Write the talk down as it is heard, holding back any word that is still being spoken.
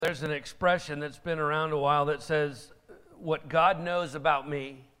There's an expression that's been around a while that says, what God knows about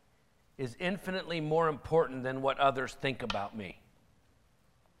me is infinitely more important than what others think about me.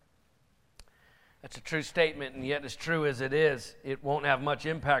 That's a true statement, and yet as true as it is, it won't have much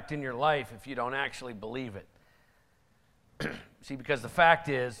impact in your life if you don't actually believe it. See, because the fact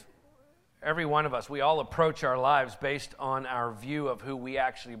is, every one of us, we all approach our lives based on our view of who we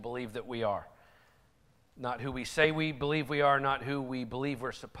actually believe that we are. Not who we say we believe we are, not who we believe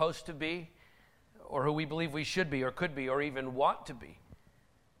we're supposed to be, or who we believe we should be or could be or even want to be.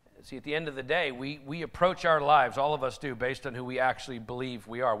 See, at the end of the day, we approach our lives, all of us do, based on who we actually believe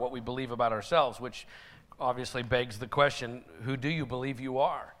we are, what we believe about ourselves, which obviously begs the question, who do you believe you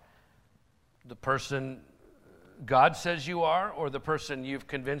are? The person God says you are, or the person you've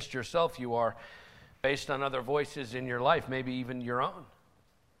convinced yourself you are based on other voices in your life, maybe even your own?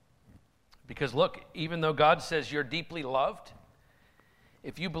 Because look, even though God says you're deeply loved,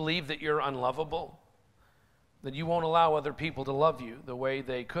 if you believe that you're unlovable, then you won't allow other people to love you the way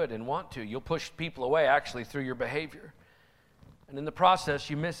they could and want to. You'll push people away actually through your behavior. And in the process,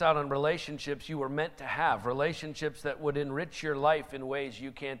 you miss out on relationships you were meant to have, relationships that would enrich your life in ways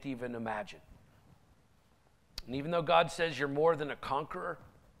you can't even imagine. And even though God says you're more than a conqueror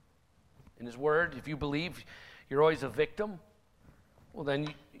in His Word, if you believe you're always a victim, well,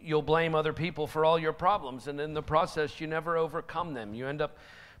 then you'll blame other people for all your problems. And in the process, you never overcome them. You end up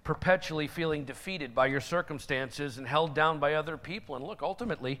perpetually feeling defeated by your circumstances and held down by other people. And look,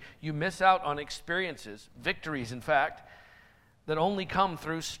 ultimately, you miss out on experiences, victories, in fact, that only come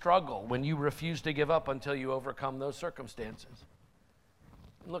through struggle when you refuse to give up until you overcome those circumstances.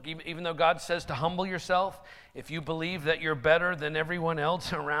 Look, even though God says to humble yourself, if you believe that you're better than everyone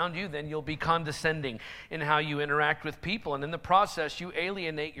else around you, then you'll be condescending in how you interact with people. And in the process, you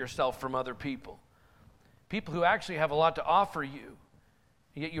alienate yourself from other people. People who actually have a lot to offer you.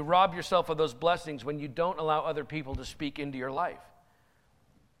 Yet you rob yourself of those blessings when you don't allow other people to speak into your life.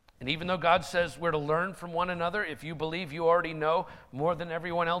 And even though God says we're to learn from one another, if you believe you already know more than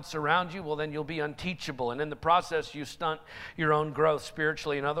everyone else around you, well, then you'll be unteachable. And in the process, you stunt your own growth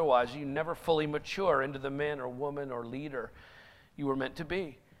spiritually and otherwise. You never fully mature into the man or woman or leader you were meant to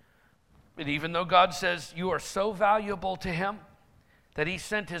be. And even though God says you are so valuable to Him that He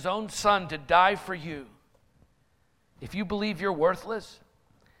sent His own Son to die for you, if you believe you're worthless,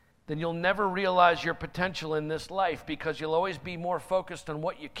 then you'll never realize your potential in this life because you'll always be more focused on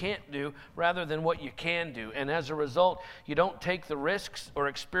what you can't do rather than what you can do. And as a result, you don't take the risks or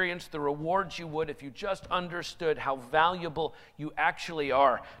experience the rewards you would if you just understood how valuable you actually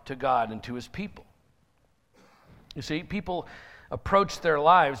are to God and to His people. You see, people approach their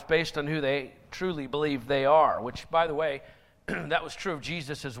lives based on who they truly believe they are, which, by the way, that was true of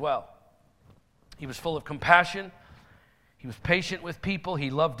Jesus as well. He was full of compassion. He was patient with people. He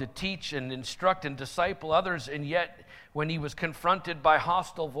loved to teach and instruct and disciple others. And yet, when he was confronted by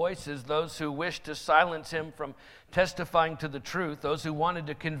hostile voices, those who wished to silence him from testifying to the truth, those who wanted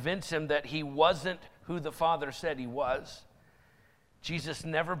to convince him that he wasn't who the Father said he was, Jesus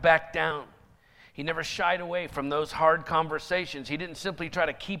never backed down. He never shied away from those hard conversations. He didn't simply try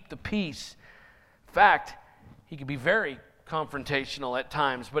to keep the peace. In fact, he could be very confrontational at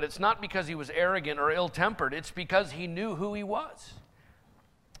times, but it's not because he was arrogant or ill-tempered. It's because he knew who he was.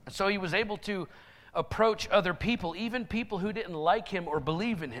 So he was able to approach other people, even people who didn't like him or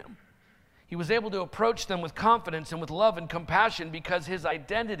believe in him. He was able to approach them with confidence and with love and compassion because his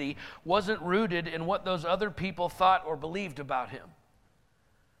identity wasn't rooted in what those other people thought or believed about him.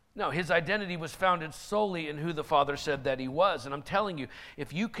 No, his identity was founded solely in who the Father said that he was. And I'm telling you,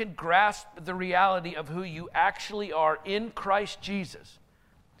 if you can grasp the reality of who you actually are in Christ Jesus,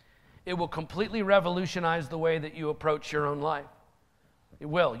 it will completely revolutionize the way that you approach your own life. It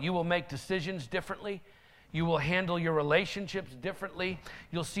will. You will make decisions differently. You will handle your relationships differently.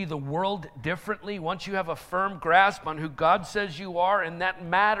 You'll see the world differently once you have a firm grasp on who God says you are, and that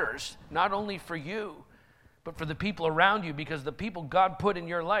matters not only for you, but for the people around you, because the people God put in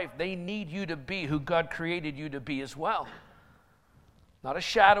your life, they need you to be who God created you to be as well. Not a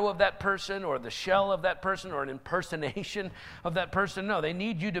shadow of that person or the shell of that person or an impersonation of that person. No, they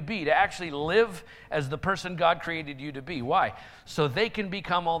need you to actually live as the person God created you to be. Why? So they can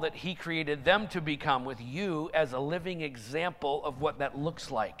become all that He created them to become, with you as a living example of what that looks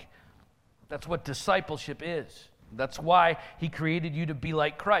like. That's what discipleship is. That's why He created you to be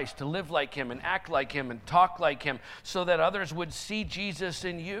like Christ, to live like Him and act like Him and talk like Him, so that others would see Jesus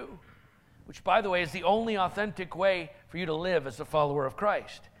in you, which, by the way, is the only authentic way for you to live as a follower of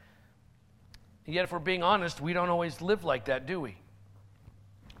Christ. And yet, if we're being honest, we don't always live like that, do we?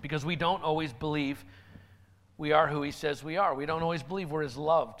 Because we don't always believe we are who he says we are. We don't always believe we're as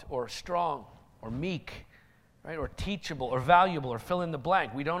loved or strong or meek, right, or teachable or valuable or fill in the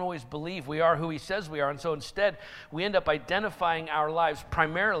blank. We don't always believe we are who he says we are. And so instead, we end up identifying our lives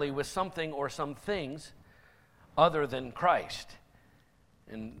primarily with something or some things other than Christ.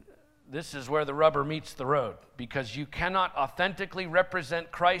 And this is where the rubber meets the road, because you cannot authentically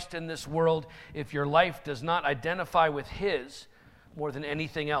represent Christ in this world if your life does not identify with his more than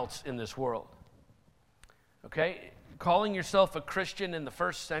anything else in this world. Okay? Calling yourself a Christian in the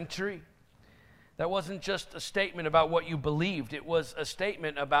first century, that wasn't just a statement about what you believed. It was a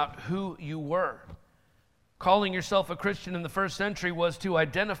statement about who you were. Calling yourself a Christian in the first century was to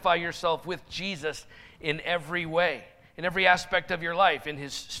identify yourself with Jesus in every way, in every aspect of your life, in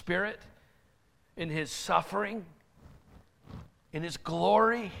his spirit, in his suffering, in his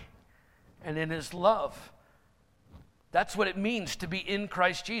glory, and in his love. That's what it means to be in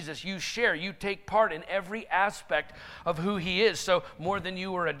Christ Jesus. You share, you take part in every aspect of who he is. So more than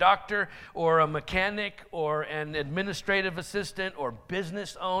you were a doctor or a mechanic or an administrative assistant or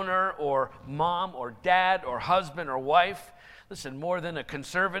business owner or mom or dad or husband or wife, listen, more than a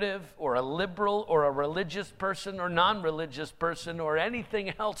conservative or a liberal or a religious person or non-religious person or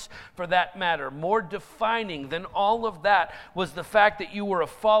anything else for that matter, more defining than all of that was the fact that you were a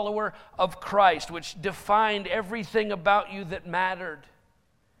follower of Christ, which defined everything about you that mattered,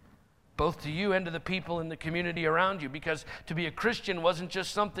 both to you and to the people in the community around you. Because to be a Christian wasn't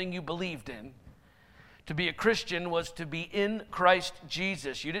just something you believed in. To be a Christian was to be in Christ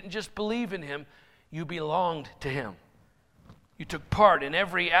Jesus. You didn't just believe in him, you belonged to him. You took part in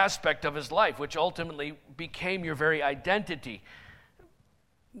every aspect of his life, which ultimately became your very identity.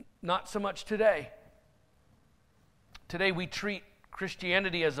 Not so much today. Today we treat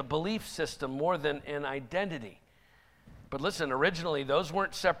Christianity as a belief system more than an identity. But listen, originally those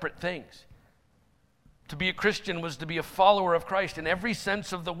weren't separate things. To be a Christian was to be a follower of Christ in every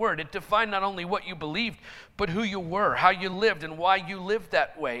sense of the word. It defined not only what you believed, but who you were, how you lived, and why you lived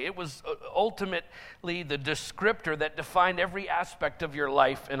that way. It was ultimately the descriptor that defined every aspect of your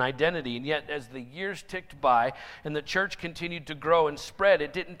life and identity. And yet, as the years ticked by and the church continued to grow and spread,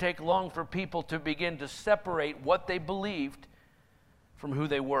 it didn't take long for people to begin to separate what they believed from who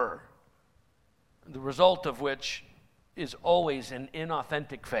they were. The result of which is always an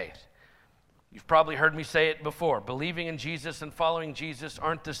inauthentic faith. You've probably heard me say it before. Believing in Jesus and following Jesus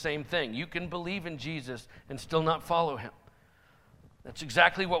aren't the same thing. You can believe in Jesus and still not follow him. That's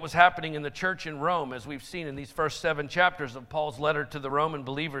exactly what was happening in the church in Rome, as we've seen in these first 7 chapters of Paul's letter to the Roman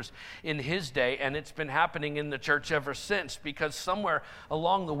believers in his day, and it's been happening in the church ever since, because somewhere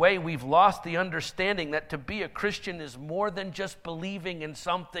along the way we've lost the understanding that to be a Christian is more than just believing in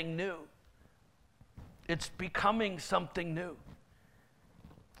something new. It's becoming something new.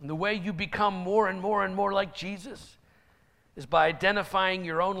 And the way you become more and more and more like Jesus is by identifying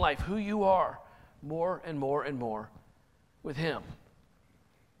your own life, who you are, more and more and more with him,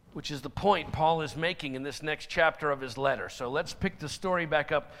 which is the point Paul is making in this next chapter of his letter. So let's pick the story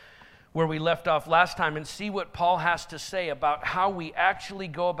back up where we left off last time and see what Paul has to say about how we actually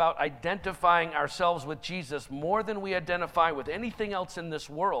go about identifying ourselves with Jesus more than we identify with anything else in this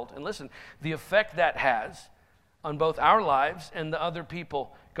world. And listen, the effect that has on both our lives and the other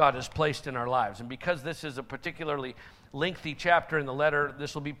people God has placed in our lives. And because this is a particularly lengthy chapter in the letter,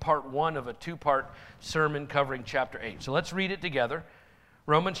 this will be part 1 of a 2-part sermon covering chapter 8. So let's read it together.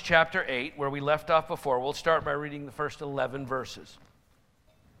 Romans chapter 8, where we left off before. We'll start by reading the first 11 verses.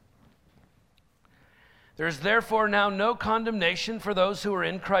 There is therefore now no condemnation for those who are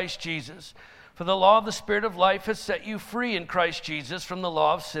in Christ Jesus. For the law of the Spirit of life has set you free in Christ Jesus from the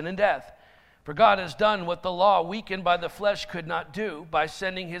law of sin and death. For God has done what the law, weakened by the flesh, could not do, by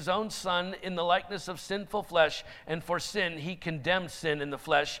sending his own Son in the likeness of sinful flesh, and for sin he condemned sin in the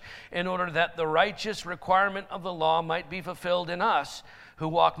flesh, in order that the righteous requirement of the law might be fulfilled in us, who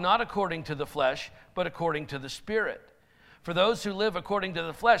walk not according to the flesh, but according to the Spirit. For those who live according to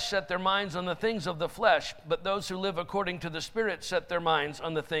the flesh set their minds on the things of the flesh, but those who live according to the Spirit set their minds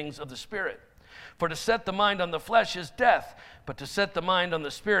on the things of the Spirit. For to set the mind on the flesh is death, but to set the mind on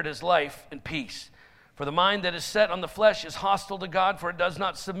the Spirit is life and peace. For the mind that is set on the flesh is hostile to God, for it does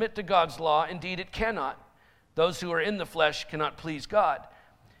not submit to God's law. Indeed, it cannot. Those who are in the flesh cannot please God.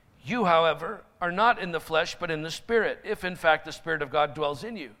 You, however, are not in the flesh, but in the Spirit, if in fact the Spirit of God dwells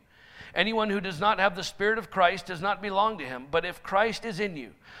in you. Anyone who does not have the Spirit of Christ does not belong to him. But if Christ is in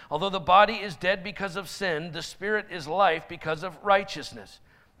you, although the body is dead because of sin, the Spirit is life because of righteousness.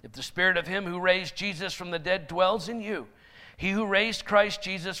 If the Spirit of him who raised Jesus from the dead dwells in you, he who raised Christ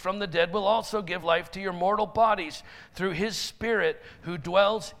Jesus from the dead will also give life to your mortal bodies through his Spirit who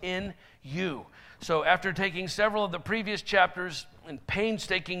dwells in you. So after taking several of the previous chapters in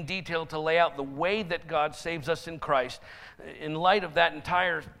painstaking detail to lay out the way that God saves us in Christ, in light of that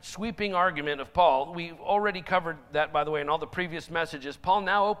entire sweeping argument of Paul, we've already covered that, by the way, in all the previous messages. Paul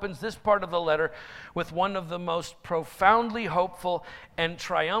now opens this part of the letter with one of the most profoundly hopeful and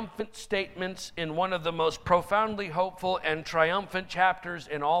triumphant statements in one of the most profoundly hopeful and triumphant chapters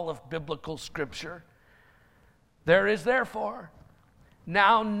in all of biblical Scripture. There is therefore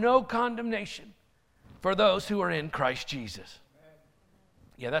now no condemnation for those who are in Christ Jesus.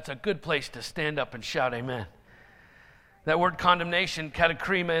 Yeah, that's a good place to stand up and shout amen. That word condemnation,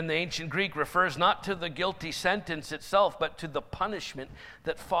 katakrima in the ancient Greek, refers not to the guilty sentence itself, but to the punishment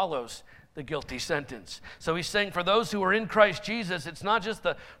that follows the guilty sentence. So he's saying for those who are in Christ Jesus, it's not just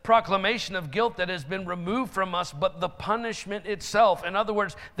the proclamation of guilt that has been removed from us, but the punishment itself. In other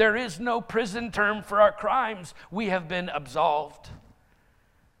words, there is no prison term for our crimes. We have been absolved,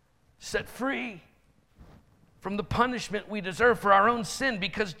 set free from the punishment we deserve for our own sin,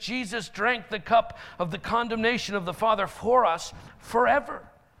 because Jesus drank the cup of the condemnation of the Father for us forever.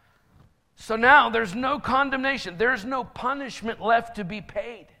 So now there's no condemnation. There's no punishment left to be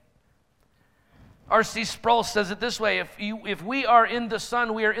paid. R.C. Sproul says it this way: if we are in the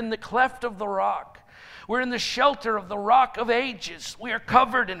Son, we are in the cleft of the rock. We're in the shelter of the rock of ages. We are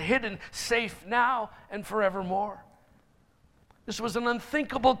covered and hidden, safe now and forevermore. This was an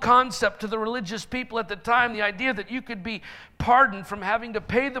unthinkable concept to the religious people at the time, the idea that you could be pardoned from having to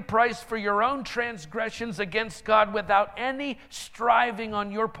pay the price for your own transgressions against God without any striving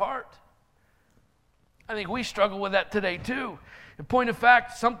on your part. I think we struggle with that today too. In point of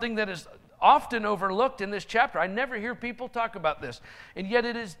fact, something that is often overlooked in this chapter, I never hear people talk about this, and yet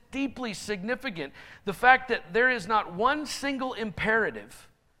it is deeply significant. The fact that there is not one single imperative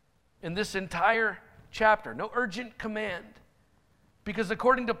in this entire chapter, no urgent command. Because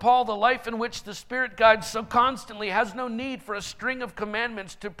according to Paul, the life in which the Spirit guides so constantly has no need for a string of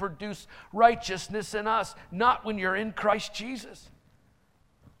commandments to produce righteousness in us, not when you're in Christ Jesus.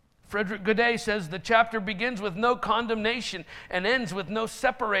 Frederick Godet says the chapter begins with no condemnation and ends with no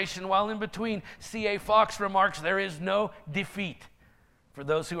separation, while in between, C.A. Fox remarks, there is no defeat for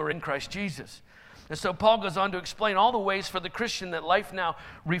those who are in Christ Jesus. And so Paul goes on to explain all the ways for the Christian that life now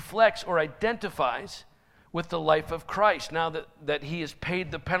reflects or identifies with the life of Christ, now that he has paid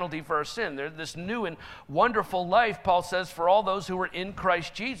the penalty for our sin. There's this new and wonderful life, Paul says, for all those who are in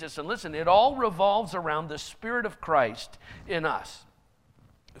Christ Jesus. And listen, it all revolves around the Spirit of Christ in us.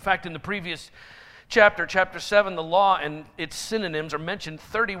 In fact, in the previous chapter 7, the law and its synonyms are mentioned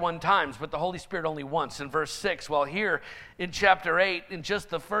 31 times, but the Holy Spirit only once in verse 6. While here in chapter 8, in just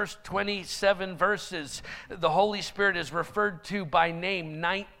the first 27 verses, the Holy Spirit is referred to by name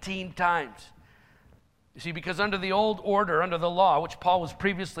 19 times. You see, because under the old order, under the law, which Paul was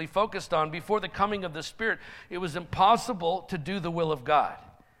previously focused on, before the coming of the Spirit, it was impossible to do the will of God.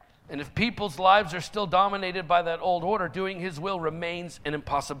 And if people's lives are still dominated by that old order, doing His will remains an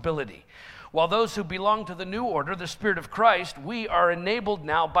impossibility. While those who belong to the new order, the Spirit of Christ, we are enabled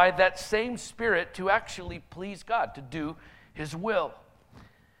now by that same Spirit to actually please God, to do His will.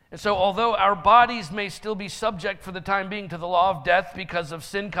 And so although our bodies may still be subject for the time being to the law of death because of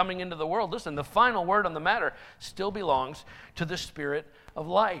sin coming into the world, listen, the final word on the matter still belongs to the Spirit of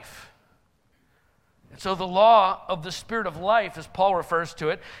life. And so the law of the Spirit of life, as Paul refers to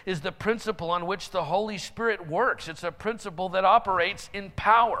it, is the principle on which the Holy Spirit works. It's a principle that operates in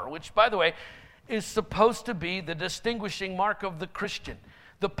power, which, by the way, is supposed to be the distinguishing mark of the Christian.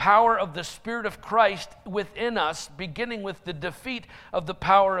 The power of the Spirit of Christ within us, beginning with the defeat of the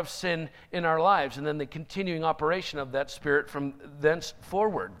power of sin in our lives, and then the continuing operation of that Spirit from thence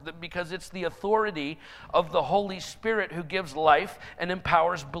forward. Because it's the authority of the Holy Spirit who gives life and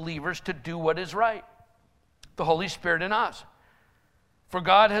empowers believers to do what is right. The Holy Spirit in us. For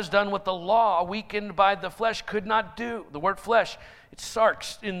God has done what the law, weakened by the flesh, could not do. The word flesh, it's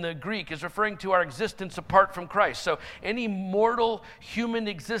sarx in the Greek, is referring to our existence apart from Christ. So any mortal human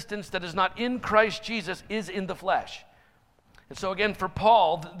existence that is not in Christ Jesus is in the flesh. And so again, for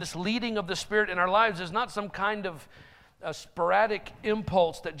Paul, this leading of the Spirit in our lives is not some kind of a sporadic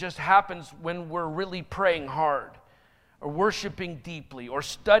impulse that just happens when we're really praying hard, or worshiping deeply, or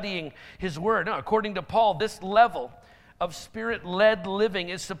studying His Word. No, according to Paul, this level of Spirit-led living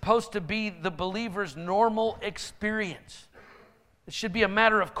is supposed to be the believer's normal experience. It should be a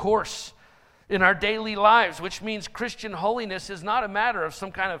matter of course in our daily lives, which means Christian holiness is not a matter of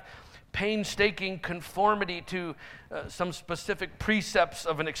some kind of painstaking conformity to some specific precepts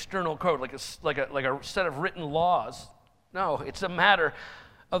of an external code, like a set of written laws. No, it's a matter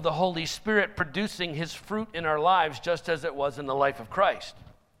of the Holy Spirit producing His fruit in our lives, just as it was in the life of Christ.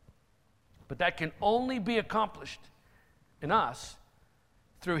 But that can only be accomplished in us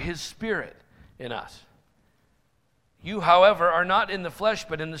through his Spirit in us. You, however, are not in the flesh,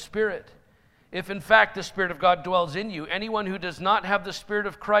 but in the Spirit. If in fact the Spirit of God dwells in you, anyone who does not have the Spirit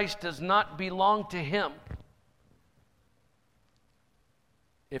of Christ does not belong to him.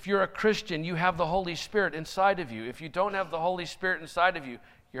 If you're a Christian, you have the Holy Spirit inside of you. If you don't have the Holy Spirit inside of you,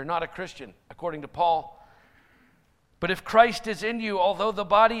 you're not a Christian, according to Paul. But if Christ is in you, although the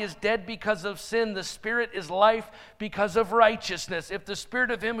body is dead because of sin, the Spirit is life because of righteousness. If the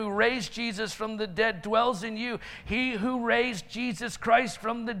Spirit of him who raised Jesus from the dead dwells in you, he who raised Jesus Christ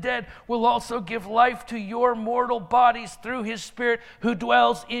from the dead will also give life to your mortal bodies through his Spirit who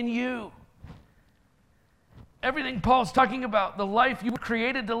dwells in you. Everything Paul's talking about, the life you were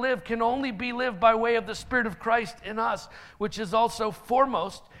created to live, can only be lived by way of the Spirit of Christ in us, which is also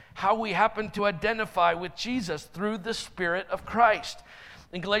foremost how we happen to identify with Jesus, through the Spirit of Christ.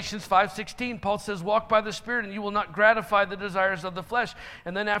 In Galatians 5:16, Paul says, walk by the Spirit and you will not gratify the desires of the flesh.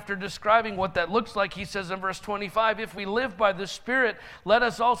 And then after describing what that looks like, he says in verse 25, if we live by the Spirit, let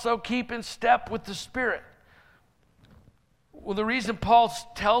us also keep in step with the Spirit. Well, the reason Paul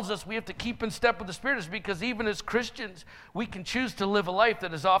tells us we have to keep in step with the Spirit is because even as Christians, we can choose to live a life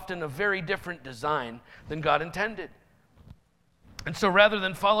that is often a very different design than God intended. And so rather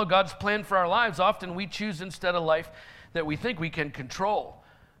than follow God's plan for our lives, often we choose instead a life that we think we can control,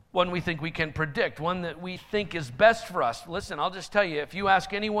 one we think we can predict, one that we think is best for us. Listen, I'll just tell you, if you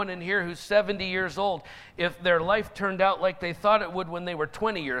ask anyone in here who's 70 years old, if their life turned out like they thought it would when they were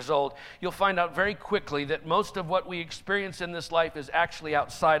 20 years old, you'll find out very quickly that most of what we experience in this life is actually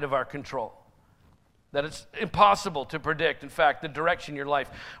outside of our control. That it's impossible to predict, in fact, the direction your life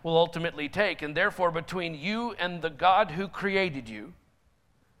will ultimately take. And therefore, between you and the God who created you,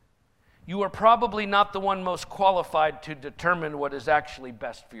 you are probably not the one most qualified to determine what is actually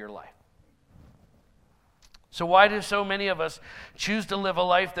best for your life. So why do so many of us choose to live a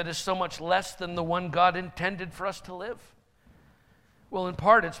life that is so much less than the one God intended for us to live? Well, in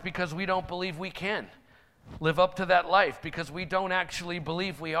part, it's because we don't believe we can live up to that life, because we don't actually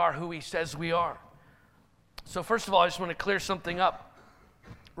believe we are who he says we are. So first of all, I just want to clear something up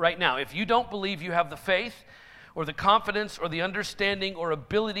right now. If you don't believe you have the faith or the confidence or the understanding or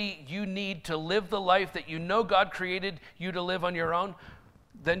ability you need to live the life that you know God created you to live on your own,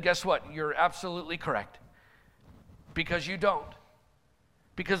 then guess what? You're absolutely correct. Because you don't.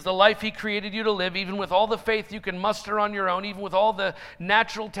 Because the life he created you to live, even with all the faith you can muster on your own, even with all the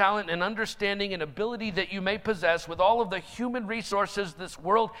natural talent and understanding and ability that you may possess, with all of the human resources this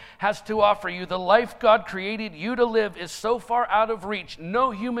world has to offer you, the life God created you to live is so far out of reach,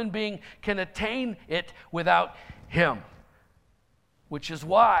 no human being can attain it without him. Which is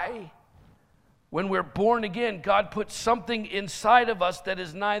why, when we're born again, God puts something inside of us that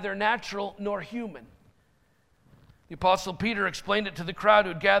is neither natural nor human. The Apostle Peter explained it to the crowd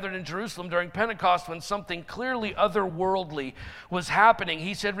who had gathered in Jerusalem during Pentecost when something clearly otherworldly was happening.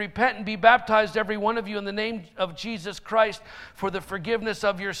 He said, repent and be baptized, every one of you, in the name of Jesus Christ for the forgiveness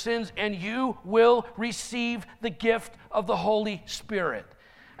of your sins, and you will receive the gift of the Holy Spirit.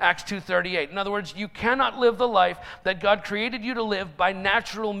 Acts 2:38. In other words, you cannot live the life that God created you to live by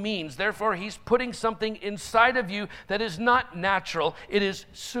natural means. Therefore, he's putting something inside of you that is not natural. It is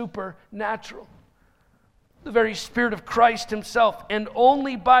supernatural. The very Spirit of Christ himself, and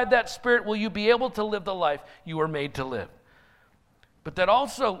only by that Spirit will you be able to live the life you were made to live. But that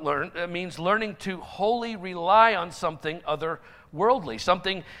also means learning to wholly rely on something otherworldly,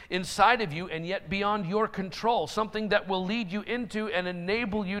 something inside of you and yet beyond your control, something that will lead you into and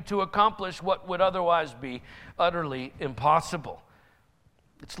enable you to accomplish what would otherwise be utterly impossible.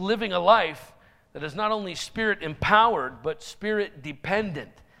 It's living a life that is not only Spirit-empowered, but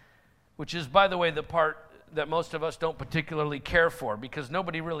Spirit-dependent, which is, by the way, the part that most of us don't particularly care for, because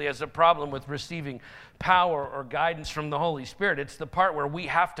nobody really has a problem with receiving power or guidance from the Holy Spirit. It's the part where we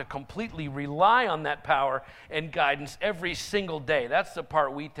have to completely rely on that power and guidance every single day. That's the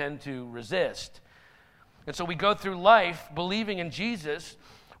part we tend to resist. And so we go through life believing in Jesus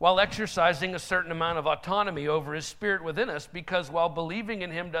while exercising a certain amount of autonomy over his Spirit within us, because while believing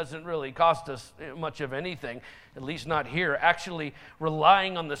in him doesn't really cost us much of anything, at least not here, actually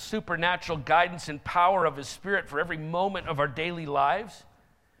relying on the supernatural guidance and power of his Spirit for every moment of our daily lives,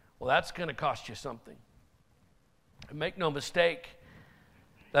 well, that's going to cost you something. And make no mistake,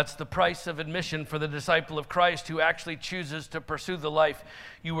 that's the price of admission for the disciple of Christ who actually chooses to pursue the life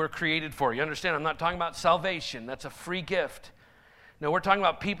you were created for. You understand? I'm not talking about salvation. That's a free gift. No, we're talking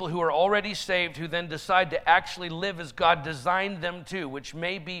about people who are already saved who then decide to actually live as God designed them to, which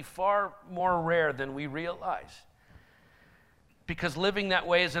may be far more rare than we realize. because living that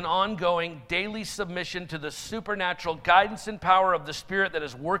way is an ongoing daily submission to the supernatural guidance and power of the Spirit that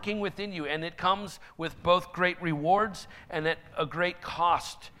is working within you. And it comes with both great rewards and at a great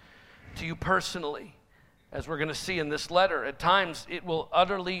cost to you personally. As we're going to see in this letter, at times it will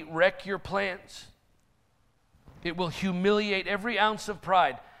utterly wreck your plans. It will humiliate every ounce of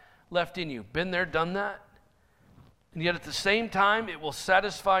pride left in you. Been there, done that? And yet at the same time, it will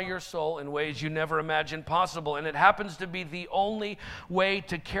satisfy your soul in ways you never imagined possible. And it happens to be the only way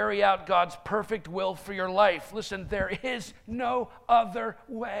to carry out God's perfect will for your life. Listen, there is no other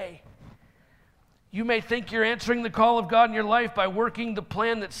way. You may think you're answering the call of God in your life by working the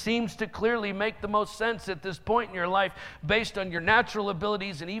plan that seems to clearly make the most sense at this point in your life based on your natural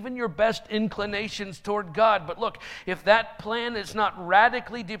abilities and even your best inclinations toward God. But look, if that plan is not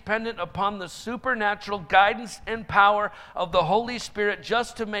radically dependent upon the supernatural guidance and power of the Holy Spirit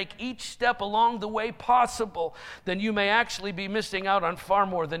just to make each step along the way possible, then you may actually be missing out on far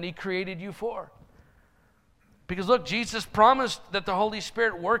more than He created you for. Because look, Jesus promised that the Holy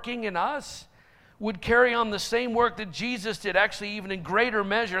Spirit working in us would carry on the same work that Jesus did, actually even in greater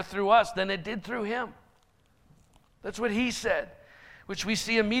measure through us than it did through Him. That's what He said, which we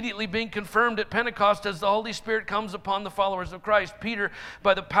see immediately being confirmed at Pentecost as the Holy Spirit comes upon the followers of Christ. Peter,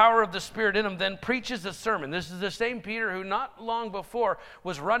 by the power of the Spirit in him, then preaches a sermon. This is the same Peter who not long before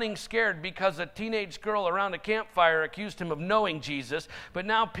was running scared because a teenage girl around a campfire accused him of knowing Jesus. But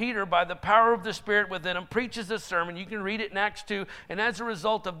now Peter, by the power of the Spirit within him, preaches a sermon. You can read it in Acts 2. And as a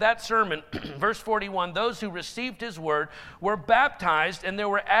result of that sermon, verse 41, those who received his word were baptized, and there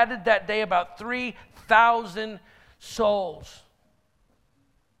were added that day about 3,000 souls.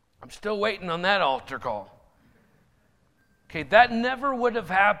 I'm still waiting on that altar call. Okay, that never would have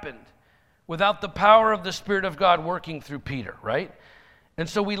happened without the power of the Spirit of God working through Peter, right? And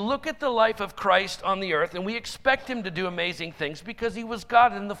so we look at the life of Christ on the earth and we expect Him to do amazing things because He was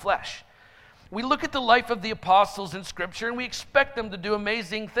God in the flesh. We look at the life of the apostles in Scripture and we expect them to do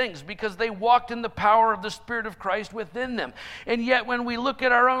amazing things because they walked in the power of the Spirit of Christ within them. And yet when we look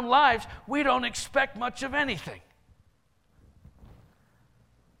at our own lives, we don't expect much of anything.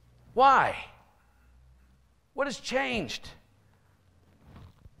 Why? What has changed?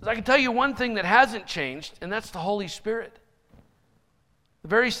 I can tell you one thing that hasn't changed, and that's the Holy Spirit. The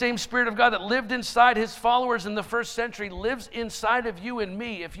very same Spirit of God that lived inside His followers in the first century lives inside of you and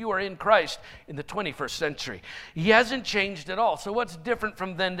me if you are in Christ in the 21st century. He hasn't changed at all. So what's different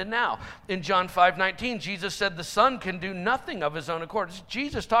from then to now? In John 5:19, Jesus said the Son can do nothing of His own accord. It's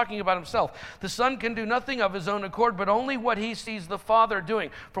Jesus talking about Himself. The Son can do nothing of His own accord, but only what He sees the Father doing.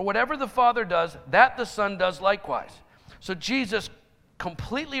 For whatever the Father does, that the Son does likewise. So Jesus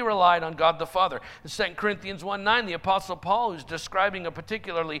completely relied on God the Father. In 2 Corinthians 1:9, the Apostle Paul, who's describing a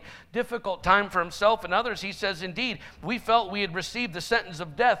particularly difficult time for himself and others, he says, indeed, we felt we had received the sentence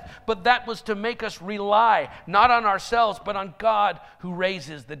of death, but that was to make us rely not on ourselves, but on God who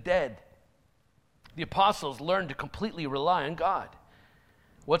raises the dead. The apostles learned to completely rely on God.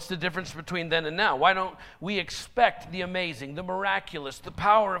 What's the difference between then and now? Why don't we expect the amazing, the miraculous, the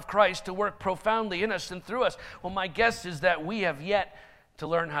power of Christ to work profoundly in us and through us? Well, my guess is that we have yet to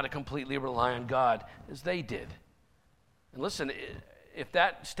learn how to completely rely on God as they did. And listen, if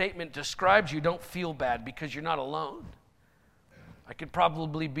that statement describes you, don't feel bad because you're not alone. I could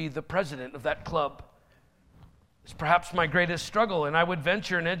probably be the president of that club. It's perhaps my greatest struggle, and I would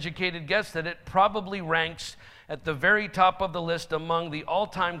venture an educated guess that it probably ranks at the very top of the list among the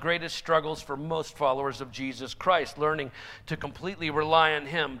all-time greatest struggles for most followers of Jesus Christ, learning to completely rely on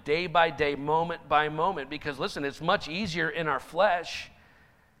Him day by day, moment by moment. Because listen, it's much easier in our flesh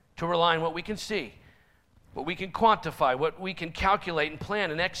to rely on what we can see, what we can quantify, what we can calculate and plan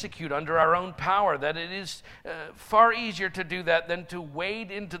and execute under our own power, that it is far easier to do that than to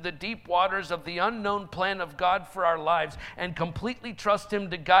wade into the deep waters of the unknown plan of God for our lives and completely trust Him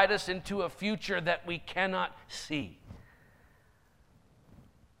to guide us into a future that we cannot see.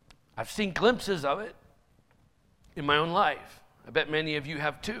 I've seen glimpses of it in my own life. I bet many of you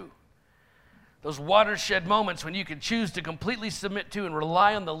have too. Those watershed moments when you can choose to completely submit to and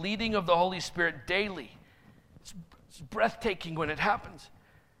rely on the leading of the Holy Spirit daily. It's breathtaking when it happens.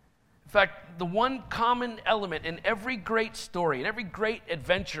 In fact, the one common element in every great story, in every great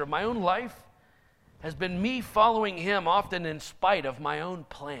adventure of my own life, has been me following Him, often in spite of my own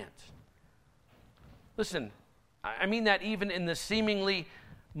plans. Listen, I mean that even in the seemingly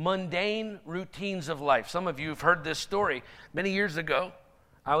mundane routines of life. Some of you have heard this story. Many years ago,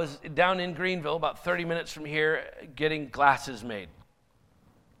 I was down in Greenville, about 30 minutes from here, getting glasses made.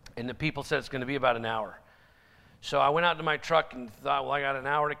 And the people said it's going to be about an hour. So I went out to my truck and thought, well, I got an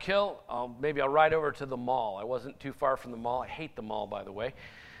hour to kill. Maybe I'll ride over to the mall. I wasn't too far from the mall. I hate the mall, by the way.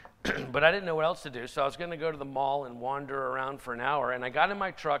 But I didn't know what else to do, so I was going to go to the mall and wander around for an hour. And I got in my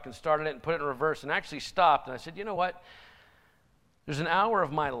truck and started it and put it in reverse and actually stopped. And I said, you know what? There's an hour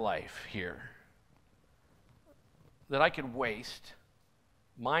of my life here that I could waste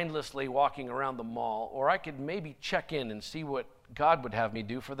mindlessly walking around the mall, or I could maybe check in and see what God would have me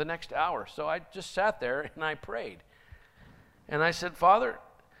do for the next hour. So I just sat there and I prayed. And I said, Father,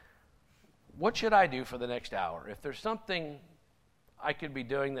 what should I do for the next hour? If there's something I could be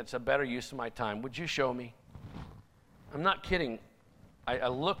doing that's a better use of my time, would you show me? I'm not kidding. I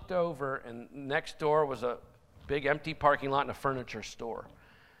looked over, and next door was a big empty parking lot and a furniture store.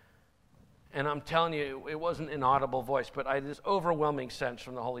 And I'm telling you, it wasn't an audible voice, but I had this overwhelming sense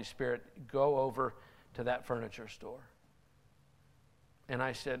from the Holy Spirit, go over to that furniture store. And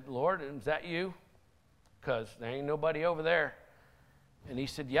I said, Lord, is that you? Because there ain't nobody over there. And he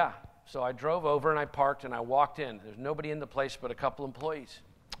said, yeah. So I drove over and I parked and I walked in. There's nobody in the place but a couple employees.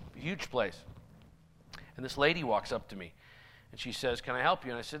 A huge place. And this lady walks up to me and she says, can I help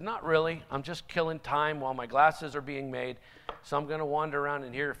you? And I said, not really. I'm just killing time while my glasses are being made. So I'm going to wander around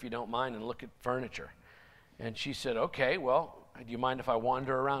in here if you don't mind and look at furniture. And she said, okay, well, do you mind if I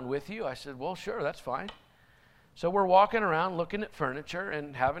wander around with you? I said, well, sure, that's fine. So we're walking around looking at furniture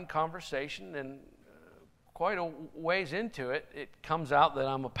and having conversation, and quite a ways into it, it comes out that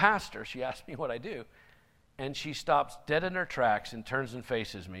I'm a pastor. She asked me what I do. And she stops dead in her tracks and turns and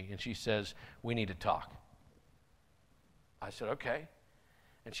faces me, and she says, we need to talk. I said, okay.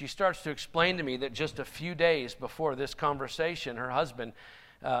 And she starts to explain to me that just a few days before this conversation, her husband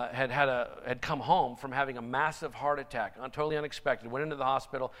had come home from having a massive heart attack, totally unexpected, went into the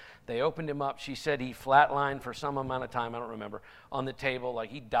hospital. They opened him up. She said he flatlined for some amount of time, I don't remember, on the table,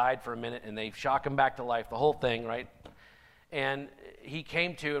 like he died for a minute, and they shock him back to life, the whole thing, right? And he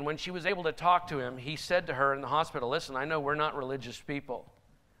came to, and when she was able to talk to him, he said to her in the hospital, listen, I know we're not religious people,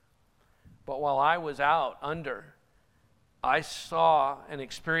 but while I was out under, I saw and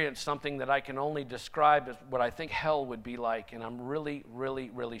experienced something that I can only describe as what I think hell would be like, and I'm really,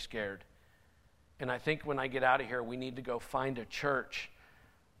 really, really scared. And I think when I get out of here, we need to go find a church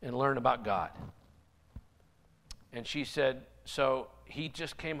and learn about God. And she said, so he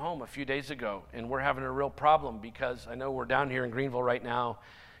just came home a few days ago, and we're having a real problem because I know we're down here in Greenville right now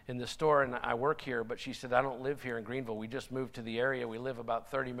in the store, and I work here, but she said, I don't live here in Greenville. We just moved to the area. We live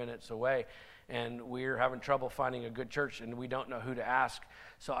about 30 minutes away. And we're having trouble finding a good church, and we don't know who to ask.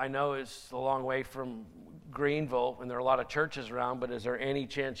 So I know it's a long way from Greenville, and there are a lot of churches around, but is there any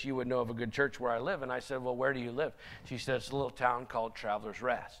chance you would know of a good church where I live? And I said, well, where do you live? She said, it's a little town called Travelers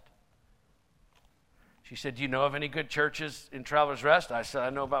Rest. She said, do you know of any good churches in Travelers Rest? I said, I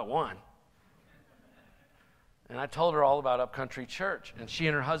know about one. And I told her all about Upcountry Church, and she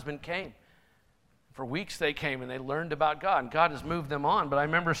and her husband came. For weeks they came and they learned about God, and God has moved them on. But I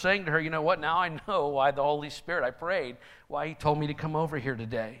remember saying to her, you know what, now I know why the Holy Spirit, I prayed, why he told me to come over here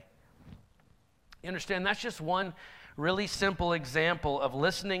today. You understand, that's just one really simple example of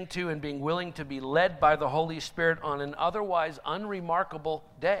listening to and being willing to be led by the Holy Spirit on an otherwise unremarkable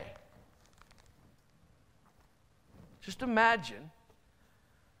day. Just imagine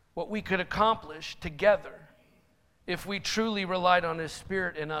what we could accomplish together if we truly relied on his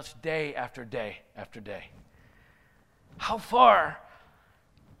Spirit in us day after day after day. How far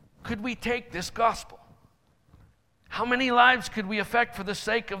could we take this gospel? How many lives could we affect for the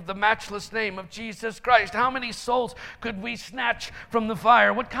sake of the matchless name of Jesus Christ? How many souls could we snatch from the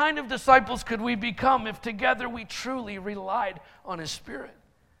fire? What kind of disciples could we become if together we truly relied on his Spirit?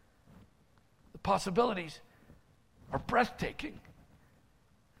 The possibilities are breathtaking.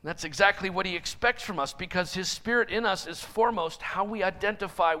 That's exactly what he expects from us, because his Spirit in us is foremost how we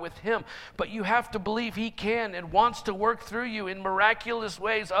identify with him. But you have to believe he can and wants to work through you in miraculous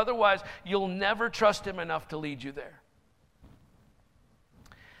ways. Otherwise, you'll never trust him enough to lead you there.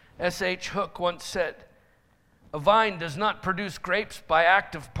 S.H. Hook once said, a vine does not produce grapes by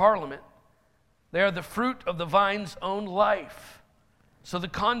act of parliament. They are the fruit of the vine's own life. So the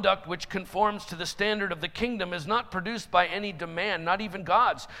conduct which conforms to the standard of the kingdom is not produced by any demand, not even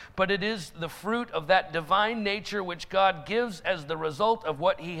God's, but it is the fruit of that divine nature which God gives as the result of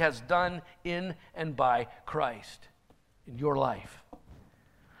what he has done in and by Christ in your life.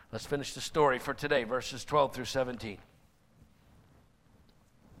 Let's finish the story for today, verses 12 through 17.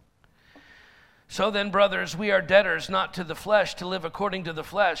 So then, brothers, we are debtors not to the flesh to live according to the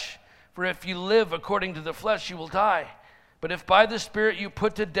flesh. For if you live according to the flesh, you will die. But if by the Spirit you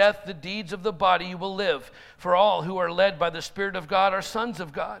put to death the deeds of the body, you will live. For all who are led by the Spirit of God are sons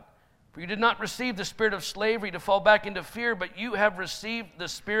of God. For you did not receive the spirit of slavery to fall back into fear, but you have received the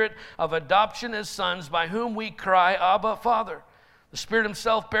spirit of adoption as sons, by whom we cry, Abba, Father. The Spirit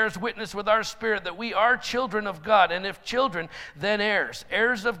himself bears witness with our spirit that we are children of God, and if children, then heirs,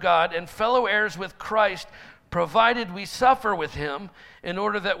 heirs of God, and fellow heirs with Christ, provided we suffer with him, in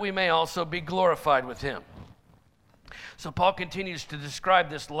order that we may also be glorified with him. So Paul continues to describe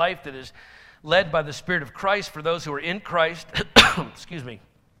this life that is led by the Spirit of Christ for those who are in Christ. Excuse me.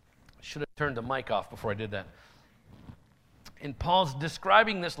 Should have turned the mic off before I did that. And Paul's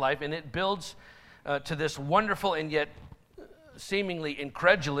describing this life, and it builds to this wonderful and yet seemingly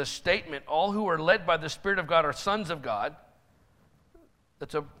incredulous statement: all who are led by the Spirit of God are sons of God.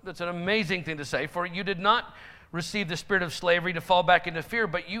 That's an amazing thing to say. For you did not receive the spirit of slavery to fall back into fear,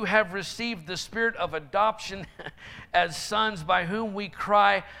 but you have received the spirit of adoption as sons, by whom we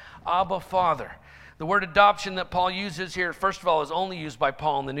cry, Abba, Father. The word adoption that Paul uses here, first of all, is only used by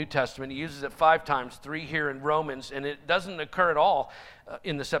Paul in the New Testament. He uses it 5 times, 3 here in Romans, and it doesn't occur at all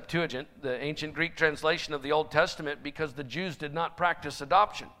in the Septuagint, the ancient Greek translation of the Old Testament, because the Jews did not practice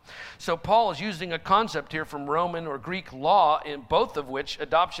adoption. So Paul is using a concept here from Roman or Greek law, in both of which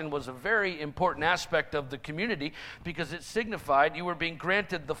adoption was a very important aspect of the community, because it signified you were being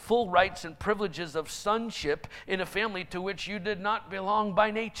granted the full rights and privileges of sonship in a family to which you did not belong by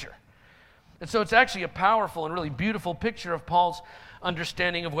nature. And so it's actually a powerful and really beautiful picture of Paul's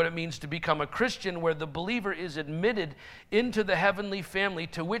understanding of what it means to become a Christian, where the believer is admitted into the heavenly family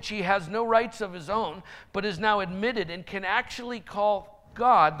to which he has no rights of his own, but is now admitted and can actually call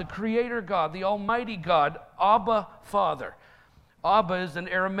God, the Creator God, the Almighty God, Abba, Father. Abba is an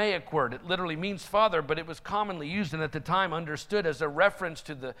Aramaic word. It literally means father, but it was commonly used and at the time understood as a reference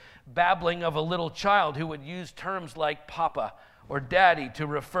to the babbling of a little child who would use terms like papa or daddy to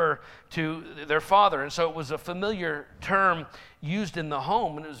refer to their father. And so it was a familiar term used in the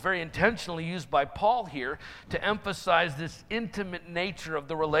home, and it was very intentionally used by Paul here to emphasize this intimate nature of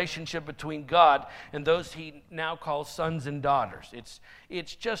the relationship between God and those he now calls sons and daughters.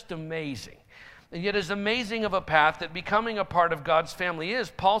 It's just amazing. And yet, as amazing of a path that becoming a part of God's family is,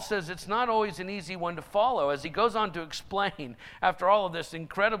 Paul says it's not always an easy one to follow, as he goes on to explain, after all of this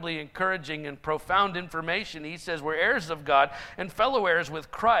incredibly encouraging and profound information, he says we're heirs of God and fellow heirs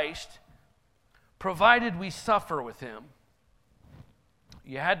with Christ, provided we suffer with him.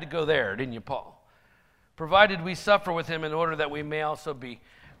 You had to go there, didn't you, Paul? Provided we suffer with him in order that we may also be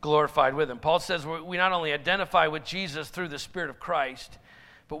glorified with him. Paul says we not only identify with Jesus through the Spirit of Christ,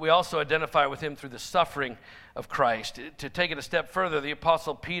 but we also identify with him through the suffering of Christ. To take it a step further, the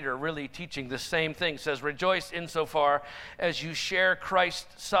Apostle Peter, really teaching the same thing, says, rejoice insofar as you share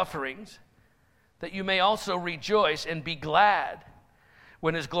Christ's sufferings, that you may also rejoice and be glad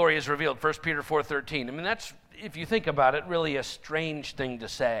when his glory is revealed. 1 Peter 4:13. I mean, that's, if you think about it, really a strange thing to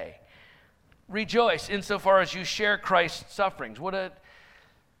say. Rejoice insofar as you share Christ's sufferings. What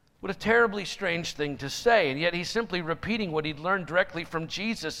a terribly strange thing to say, and yet he's simply repeating what he'd learned directly from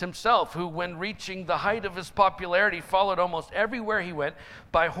Jesus himself, who, when reaching the height of his popularity, followed almost everywhere he went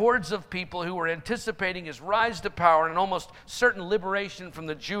by hordes of people who were anticipating his rise to power and almost certain liberation from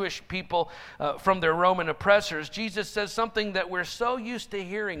the Jewish people, from their Roman oppressors. Jesus says something that we're so used to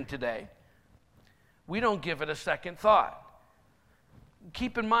hearing today, we don't give it a second thought.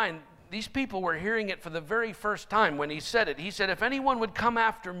 Keep in mind, these people were hearing it for the very first time when he said it. He said, if anyone would come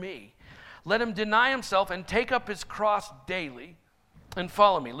after me, let him deny himself and take up his cross daily and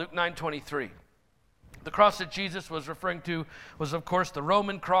follow me. Luke 9:23. The cross that Jesus was referring to was, of course, the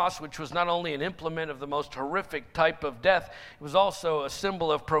Roman cross, which was not only an implement of the most horrific type of death, it was also a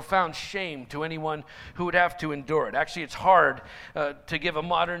symbol of profound shame to anyone who would have to endure it. Actually, it's hard to give a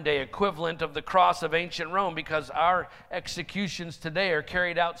modern-day equivalent of the cross of ancient Rome, because our executions today are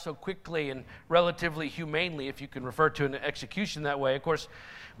carried out so quickly and relatively humanely, if you can refer to an execution that way. Of course,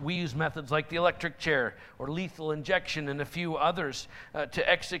 we use methods like the electric chair or lethal injection and a few others to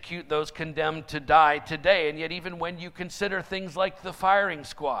execute those condemned to die today. And yet, even when you consider things like the firing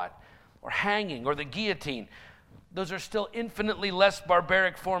squad or hanging or the guillotine, those are still infinitely less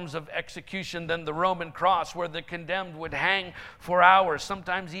barbaric forms of execution than the Roman cross, where the condemned would hang for hours,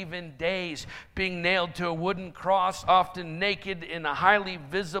 sometimes even days, being nailed to a wooden cross, often naked in a highly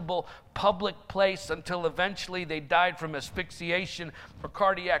visible public place, until eventually they died from asphyxiation or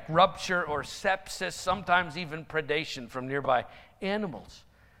cardiac rupture or sepsis, sometimes even predation from nearby animals.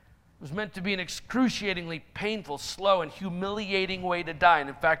 It was meant to be an excruciatingly painful, slow, and humiliating way to die. And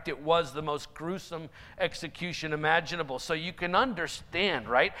in fact, it was the most gruesome execution imaginable. So you can understand,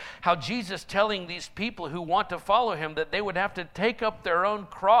 right, how Jesus telling these people who want to follow him that they would have to take up their own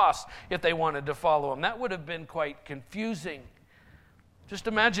cross if they wanted to follow him. That would have been quite confusing. Just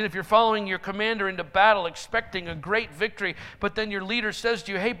imagine if you're following your commander into battle, expecting a great victory, but then your leader says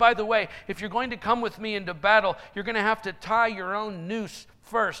to you, hey, by the way, if you're going to come with me into battle, you're going to have to tie your own noose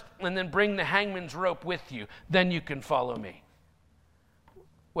first and then bring the hangman's rope with you. Then you can follow me.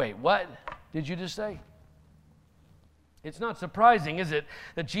 Wait, what did you just say? It's not surprising, is it,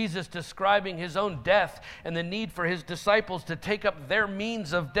 that Jesus describing his own death and the need for his disciples to take up their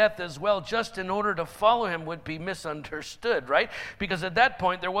means of death as well, just in order to follow him, would be misunderstood, right? Because at that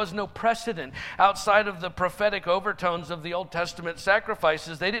point, there was no precedent outside of the prophetic overtones of the Old Testament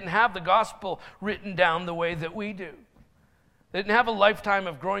sacrifices. They didn't have the gospel written down the way that we do. They didn't have a lifetime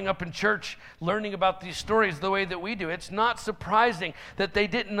of growing up in church, learning about these stories the way that we do. It's not surprising that they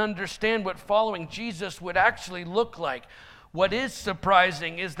didn't understand what following Jesus would actually look like. What is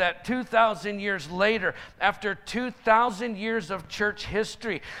surprising is that 2,000 years later, after 2,000 years of church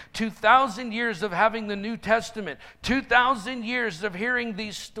history, 2,000 years of having the New Testament, 2,000 years of hearing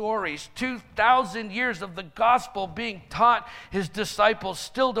these stories, 2,000 years of the gospel being taught, his disciples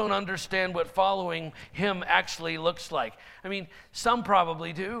still don't understand what following him actually looks like. I mean, some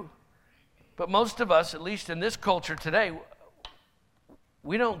probably do, but most of us, at least in this culture today,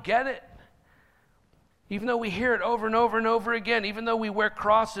 we don't get it. Even though we hear it over and over and over again, even though we wear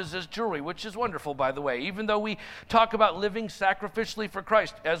crosses as jewelry, which is wonderful, by the way, even though we talk about living sacrificially for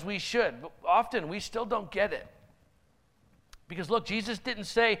Christ, as we should, but often we still don't get it. Because look, Jesus didn't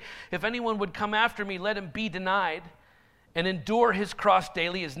say, if anyone would come after me, let him be denied and endure his cross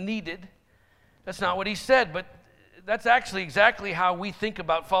daily as needed. That's not what he said, but that's actually exactly how we think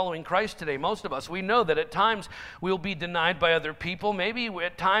about following Christ today. Most of us, we know that at times we'll be denied by other people. Maybe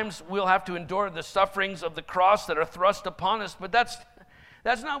at times we'll have to endure the sufferings of the cross that are thrust upon us, but that's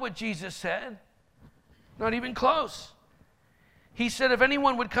not what Jesus said. Not even close. He said, if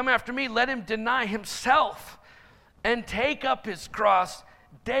anyone would come after me, let him deny himself and take up his cross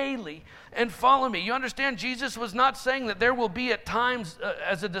daily and follow me. You understand, Jesus was not saying that there will be at times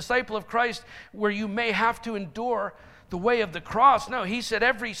as a disciple of Christ where you may have to endure the way of the cross. No, he said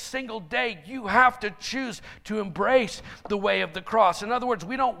every single day you have to choose to embrace the way of the cross. In other words,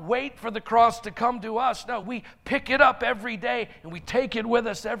 we don't wait for the cross to come to us. No, we pick it up every day and we take it with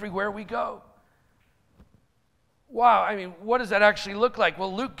us everywhere we go. Wow, I mean, what does that actually look like?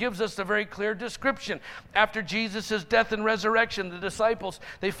 Well, Luke gives us a very clear description. After Jesus' death and resurrection, the disciples,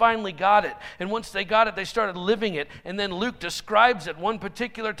 they finally got it. And once they got it, they started living it. And then Luke describes it one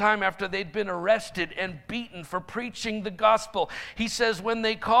particular time after they'd been arrested and beaten for preaching the gospel. He says, when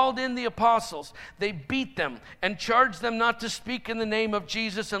they called in the apostles, they beat them and charged them not to speak in the name of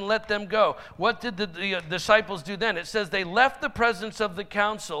Jesus and let them go. What did the disciples do then? It says they left the presence of the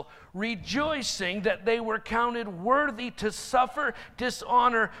council, rejoicing that they were counted worthy to suffer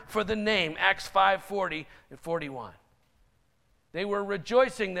dishonor for the name. Acts 5:40 and 41. They were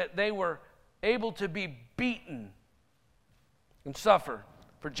rejoicing that they were able to be beaten and suffer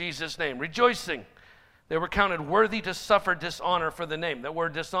for Jesus' name. Rejoicing. They were counted worthy to suffer dishonor for the name. That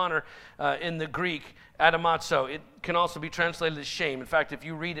word dishonor in the Greek, adamazo, it can also be translated as shame. In fact, if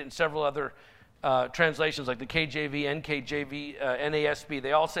you read it in several other translations like the KJV, NKJV, NASB,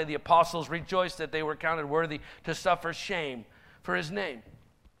 they all say the apostles rejoiced that they were counted worthy to suffer shame for his name.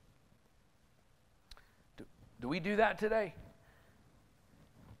 Do we do that today?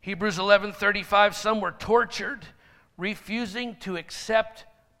 Hebrews 11:35, some were tortured, refusing to accept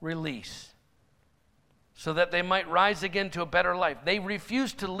release so that they might rise again to a better life. They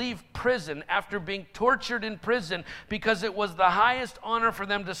refused to leave prison after being tortured in prison because it was the highest honor for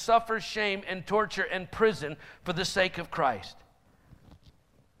them to suffer shame and torture and prison for the sake of Christ.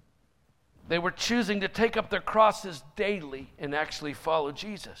 They were choosing to take up their crosses daily and actually follow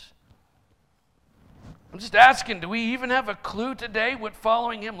Jesus. I'm just asking, do we even have a clue today what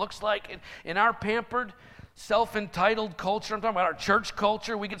following him looks like in our pampered, self-entitled culture? I'm talking about our church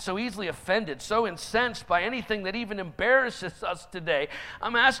culture. We get so easily offended, so incensed by anything that even embarrasses us today.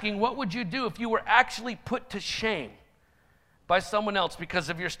 I'm asking, what would you do if you were actually put to shame by someone else because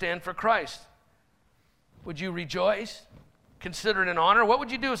of your stand for Christ? Would you rejoice? Consider it an honor? What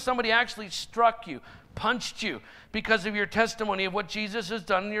would you do if somebody actually struck you, punched you because of your testimony of what Jesus has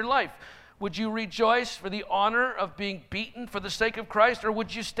done in your life? Would you rejoice for the honor of being beaten for the sake of Christ, or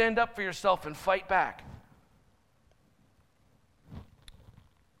would you stand up for yourself and fight back?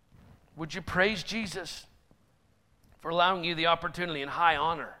 Would you praise Jesus for allowing you the opportunity and high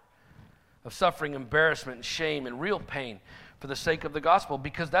honor of suffering embarrassment and shame and real pain for the sake of the gospel?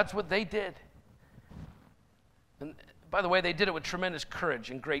 Because that's what they did. And by the way, they did it with tremendous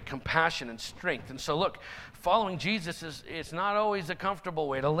courage and great compassion and strength. And so look, following Jesus it's not always a comfortable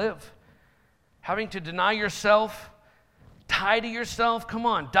way to live. Having to deny yourself, die to yourself? Come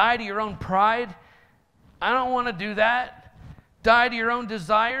on, die to your own pride. I don't want to do that. Die to your own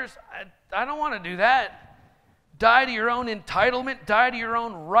desires. I don't want to do that. Die to your own entitlement, die to your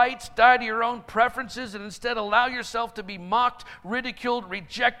own rights, die to your own preferences, and instead allow yourself to be mocked, ridiculed,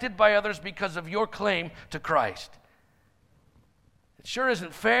 rejected by others because of your claim to Christ. It sure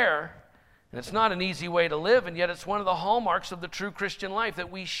isn't fair, and it's not an easy way to live, and yet it's one of the hallmarks of the true Christian life,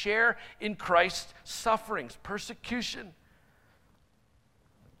 that we share in Christ's sufferings, persecution.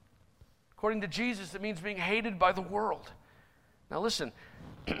 According to Jesus, it means being hated by the world. Now listen,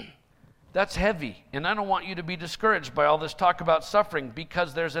 that's heavy, and I don't want you to be discouraged by all this talk about suffering,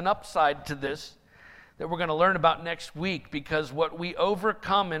 because there's an upside to this that we're going to learn about next week, because what we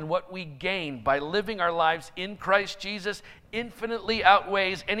overcome and what we gain by living our lives in Christ Jesus infinitely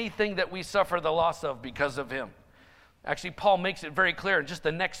outweighs anything that we suffer the loss of because of him. Actually, Paul makes it very clear in just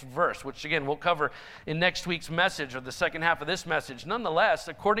the next verse, which again we'll cover in next week's message, or the second half of this message. Nonetheless,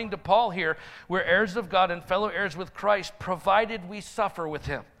 according to Paul here, we're heirs of God and fellow heirs with Christ, provided we suffer with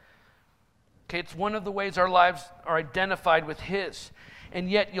him. Okay, it's one of the ways our lives are identified with his. And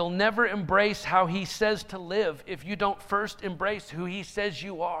yet you'll never embrace how he says to live if you don't first embrace who he says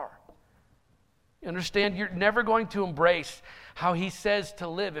you are. You understand? You're never going to embrace how he says to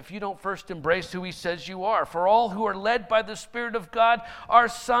live if you don't first embrace who he says you are. For all who are led by the Spirit of God are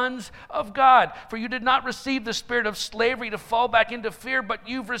sons of God. For you did not receive the spirit of slavery to fall back into fear, but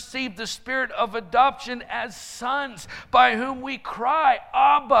you've received the spirit of adoption as sons, by whom we cry,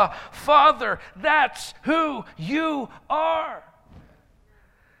 Abba, Father. That's who you are.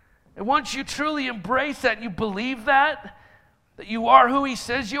 And once you truly embrace that, you believe that you are who he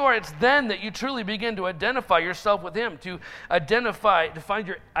says you are, it's then that you truly begin to identify yourself with him, to find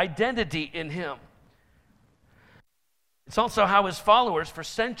your identity in him. It's also how his followers, for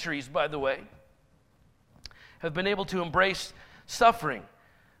centuries, by the way, have been able to embrace suffering,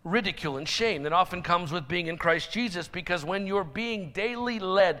 ridicule, and shame that often comes with being in Christ Jesus, because when you're being daily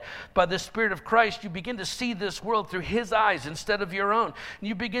led by the Spirit of Christ, you begin to see this world through his eyes instead of your own. And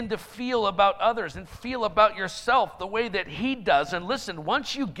you begin to feel about others and feel about yourself the way that he does. And listen,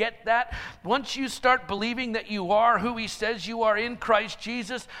 once you get that, once you start believing that you are who he says you are in Christ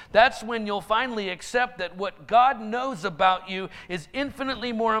Jesus, that's when you'll finally accept that what God knows about you is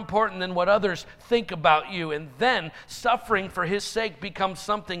infinitely more important than what others think about you. And then suffering for his sake becomes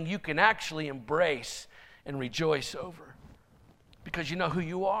something you can actually embrace and rejoice over, because you know who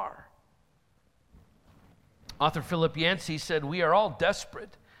you are. Author Philip Yancey said, "We are all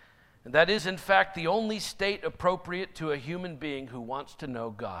desperate, and that is in fact the only state appropriate to a human being who wants to know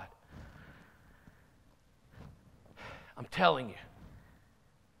God." I'm telling you,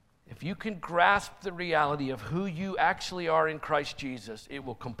 if you can grasp the reality of who you actually are in Christ Jesus, it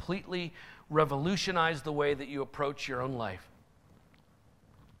will completely revolutionize the way that you approach your own life.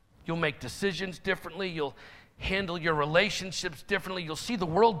 You'll make decisions differently. You'll handle your relationships differently. You'll see the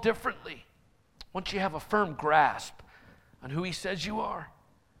world differently once you have a firm grasp on who he says you are.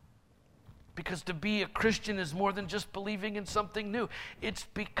 Because to be a Christian is more than just believing in something new. It's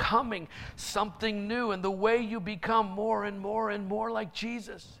becoming something new. And the way you become more and more and more like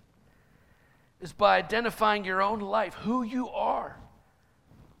Jesus is by identifying your own life, who you are,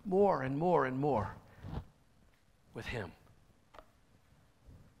 more and more and more with him.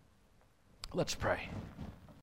 Let's pray.